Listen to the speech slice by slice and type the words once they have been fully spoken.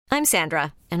I'm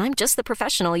Sandra, and I'm just the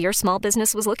professional your small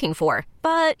business was looking for.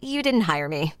 But you didn't hire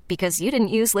me because you didn't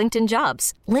use LinkedIn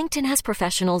Jobs. LinkedIn has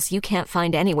professionals you can't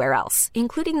find anywhere else,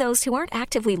 including those who aren't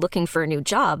actively looking for a new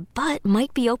job, but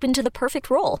might be open to the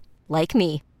perfect role, like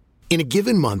me. In a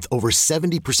given month, over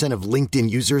 70% of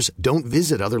LinkedIn users don't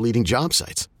visit other leading job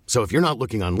sites. So if you're not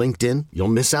looking on LinkedIn, you'll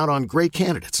miss out on great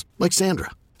candidates like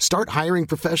Sandra. Start hiring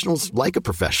professionals like a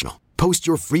professional. Post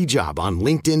your free job on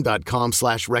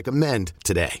linkedin.com/recommend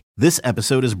today. This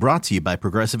episode is brought to you by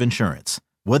Progressive Insurance.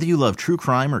 Whether you love true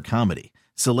crime or comedy,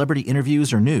 celebrity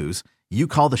interviews or news, you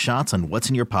call the shots on what's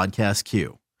in your podcast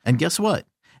queue. And guess what?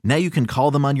 Now you can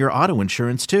call them on your auto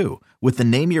insurance too with the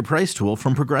Name Your Price tool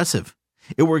from Progressive.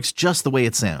 It works just the way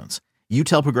it sounds. You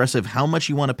tell Progressive how much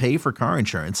you want to pay for car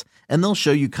insurance, and they'll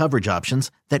show you coverage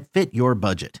options that fit your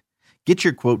budget. Get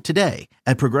your quote today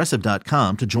at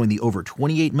Progressive.com to join the over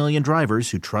 28 million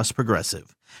drivers who trust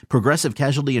Progressive. Progressive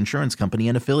Casualty Insurance Company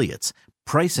and Affiliates.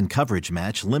 Price and coverage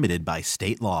match limited by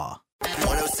state law.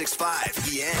 106.5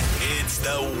 The End. It's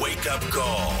the wake-up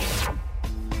call.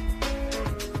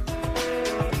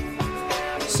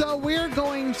 So we're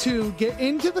going to get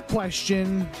into the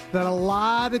question that a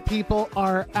lot of people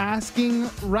are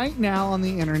asking right now on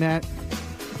the internet.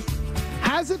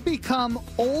 Has it become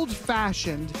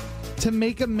old-fashioned to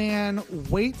make a man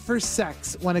wait for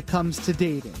sex when it comes to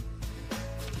dating?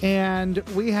 And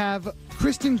we have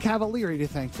Kristen Cavalieri to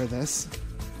thank for this.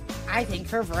 I thank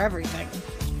her for everything.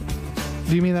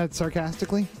 Do you mean that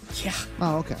sarcastically? Yeah.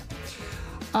 Oh, okay.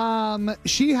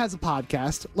 She has a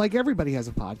podcast, like everybody has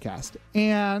a podcast,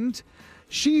 and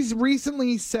she's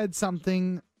recently said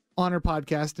something on her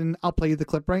podcast, and I'll play you the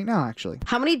clip right now, actually.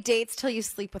 How many dates till you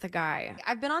sleep with a guy?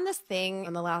 I've been on this thing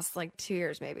in the last 2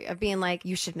 years maybe of being like,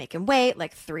 you should make him wait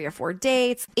 3 or 4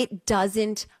 dates. It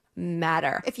doesn't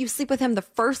matter if you sleep with him the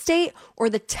first date or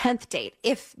the 10th date.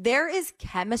 If there is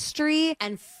chemistry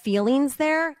and feelings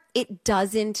there, it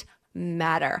doesn't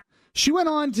matter. She went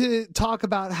on to talk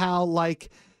about how,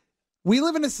 we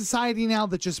live in a society now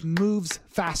that just moves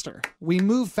faster. We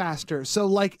move faster.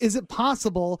 So, is it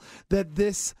possible that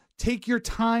this take your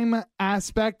time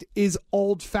aspect is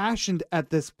old-fashioned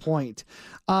at this point?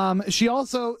 She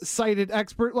also cited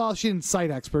she didn't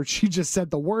cite experts. She just said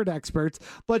the word experts,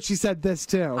 but she said this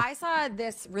too. I saw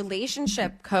this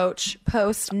relationship coach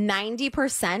post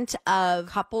 90% of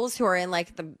couples who are in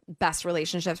the best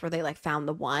relationships where they found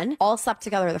the one all slept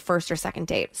together the first or second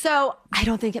date. So I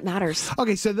don't think it matters.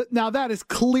 Okay, so now that is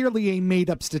clearly a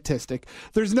made-up statistic.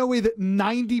 There's no way that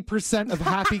 90% of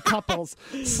happy couples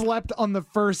slept on the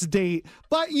first date.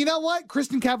 But you know what?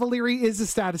 Kristen Cavalieri is a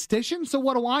statistician, so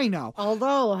what do I know?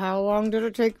 Although, how long did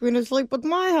it take me to sleep with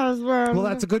my husband? Well,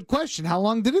 that's a good question. How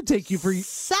long did it take you for...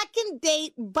 Second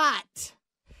date, but...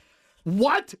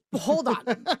 What? Hold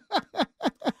on.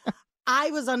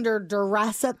 I was under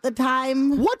duress at the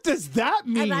time. What does that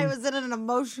mean? And I was in an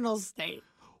emotional state.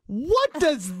 What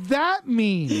does that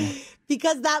mean?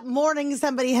 Because that morning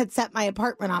somebody had set my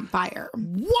apartment on fire.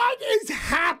 What is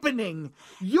happening?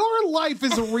 Your life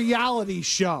is a reality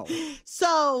show.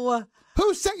 So...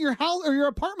 Who set your house or your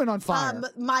apartment on fire?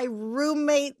 My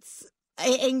roommate's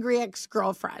angry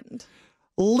ex-girlfriend.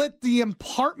 Lit the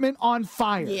apartment on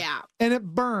fire. Yeah. And it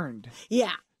burned.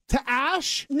 Yeah. To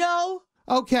ash? No.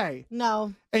 Okay.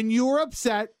 No. And you were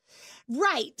upset.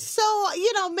 Right. So,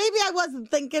 maybe I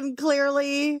wasn't thinking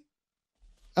clearly.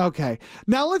 Okay.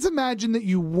 Now let's imagine that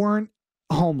you weren't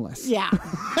homeless. Yeah.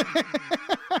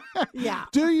 Yeah.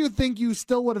 Do you think you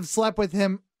still would have slept with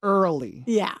him early?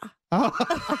 Yeah.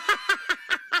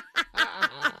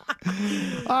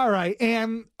 All right.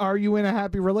 And are you in a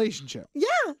happy relationship? Yeah.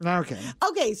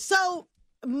 Okay. So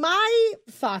my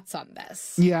thoughts on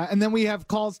this. Yeah. And then we have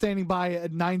calls standing by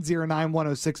at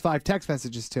 909-1065. Text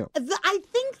messages too. I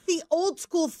think the old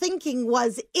school thinking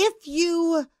was if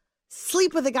you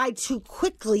sleep with a guy too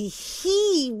quickly,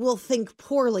 he will think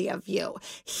poorly of you.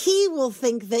 He will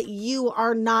think that you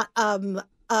are not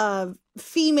a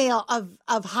female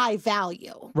of high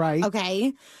value. Right.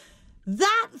 Okay.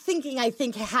 That thinking, I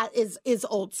think, is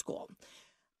old school.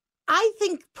 I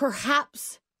think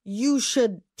perhaps you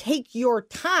should take your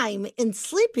time in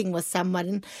sleeping with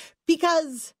someone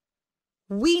because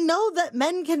we know that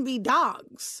men can be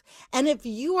dogs. And if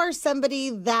you are somebody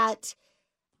that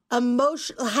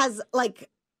has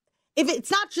if it's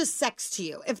not just sex to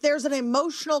you, if there's an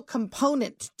emotional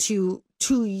component to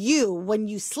you when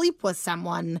you sleep with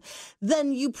someone,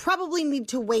 then you probably need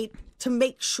to wait to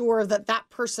make sure that that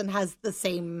person has the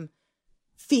same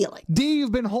feeling. Dee,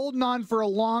 you've been holding on for a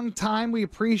long time. We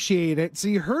appreciate it. So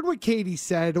you heard what Katie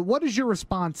said. What is your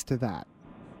response to that?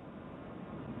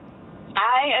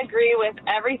 I agree with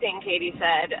everything Katie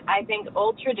said. I think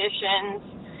old traditions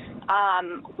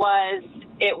was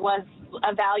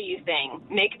a value thing.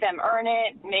 Make them earn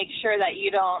it. Make sure that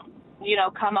you don't,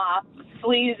 come off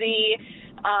sleazy.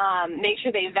 Make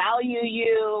sure they value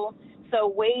you. So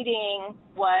waiting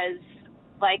was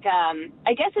like,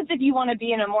 I guess it's if you want to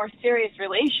be in a more serious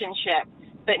relationship.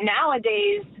 But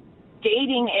nowadays,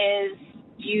 dating is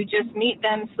you just meet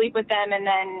them, sleep with them, and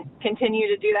then continue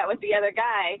to do that with the other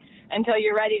guy until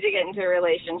you're ready to get into a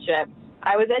relationship.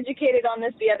 I was educated on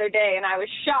this the other day, and I was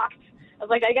shocked. I was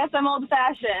like, I guess I'm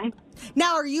old-fashioned.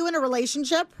 Now, are you in a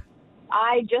relationship?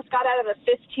 I just got out of a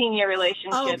 15-year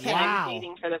relationship, Okay. and Wow. I'm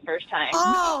dating for the first time.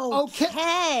 Oh,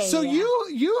 okay. So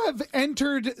you have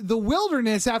entered the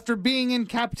wilderness after being in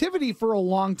captivity for a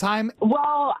long time.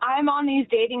 Well, I'm on these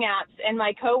dating apps, and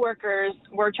my coworkers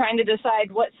were trying to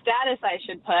decide what status I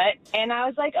should put. And I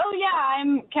was like, oh, yeah,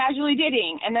 I'm casually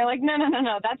dating. And they're like, no,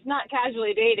 that's not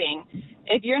casually dating.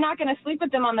 If you're not going to sleep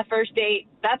with them on the first date,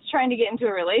 that's trying to get into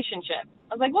a relationship.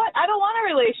 I was like, what? I don't want a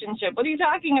relationship. What are you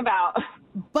talking about?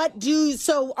 But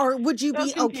would you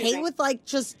be okay with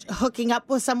just hooking up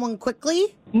with someone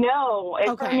quickly? No,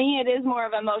 Okay. For me, it is more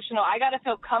of emotional. I got to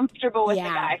feel comfortable with the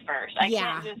guy first. I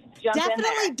can't just jump in there.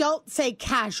 Definitely don't say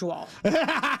casual.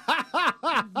 That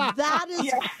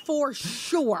is for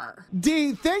sure.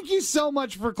 Dee, thank you so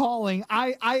much for calling.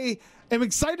 I am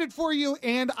excited for you,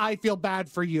 and I feel bad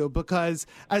for you because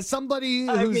as somebody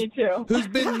Me too. who's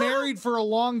been married for a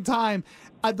long time,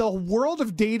 the world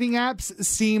of dating apps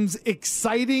seems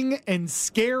exciting and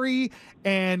scary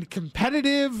and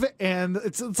competitive, and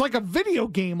it's like a video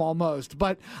game almost.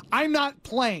 But I'm not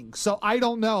playing, so I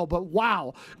don't know. But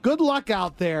wow, good luck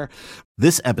out there.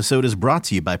 This episode is brought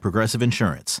to you by Progressive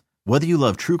Insurance. Whether you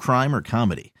love true crime or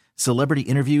comedy, celebrity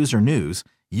interviews or news,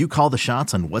 you call the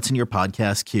shots on what's in your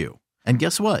podcast queue. And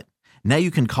guess what? Now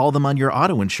you can call them on your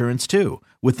auto insurance too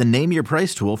with the Name Your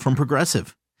Price tool from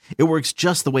Progressive. It works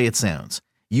just the way it sounds.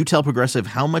 You tell Progressive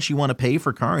how much you want to pay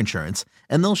for car insurance,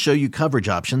 and they'll show you coverage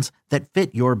options that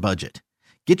fit your budget.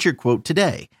 Get your quote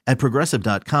today at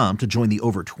Progressive.com to join the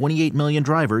over 28 million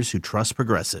drivers who trust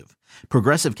Progressive.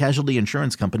 Progressive Casualty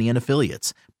Insurance Company and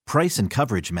Affiliates. Price and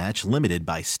coverage match limited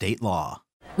by state law.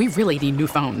 We really need new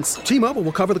phones. T-Mobile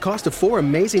will cover the cost of 4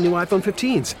 amazing new iPhone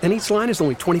 15s, and each line is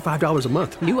only $25 a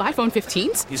month. New iPhone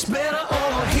 15s? It's better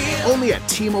over here. Only at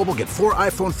T-Mobile, get 4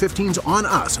 iPhone 15s on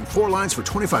us and 4 lines for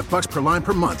 $25 per line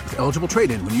per month with eligible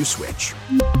trade-in when you switch.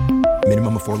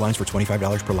 Minimum of 4 lines for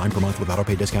 $25 per line per month with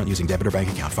autopay discount using debit or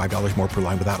bank account. $5 more per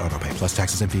line without autopay, plus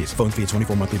taxes and fees. Phone fee at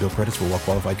 24 monthly bill credits for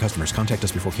well-qualified customers. Contact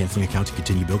us before canceling account to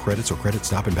continue bill credits or credit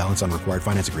stop and balance on required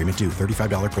finance agreement due.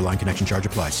 $35 per line connection charge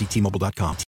applies. See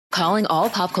T-Mobile.com. Calling all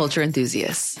pop culture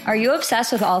enthusiasts. Are you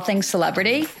obsessed with all things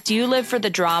celebrity? Do you live for the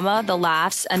drama, the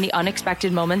laughs, and the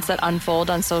unexpected moments that unfold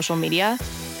on social media?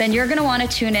 Then you're going to want to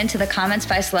tune in to the Comments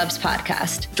by Celebs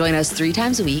podcast. Join us 3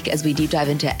 times a week as we deep dive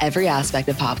into every aspect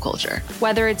of pop culture.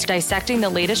 Whether it's dissecting the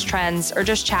latest trends or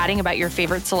just chatting about your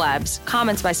favorite celebs,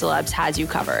 Comments by Celebs has you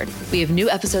covered. We have new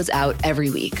episodes out every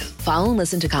week. Follow and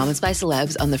listen to Comments by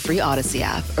Celebs on the free Odyssey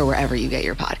app or wherever you get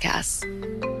your podcasts.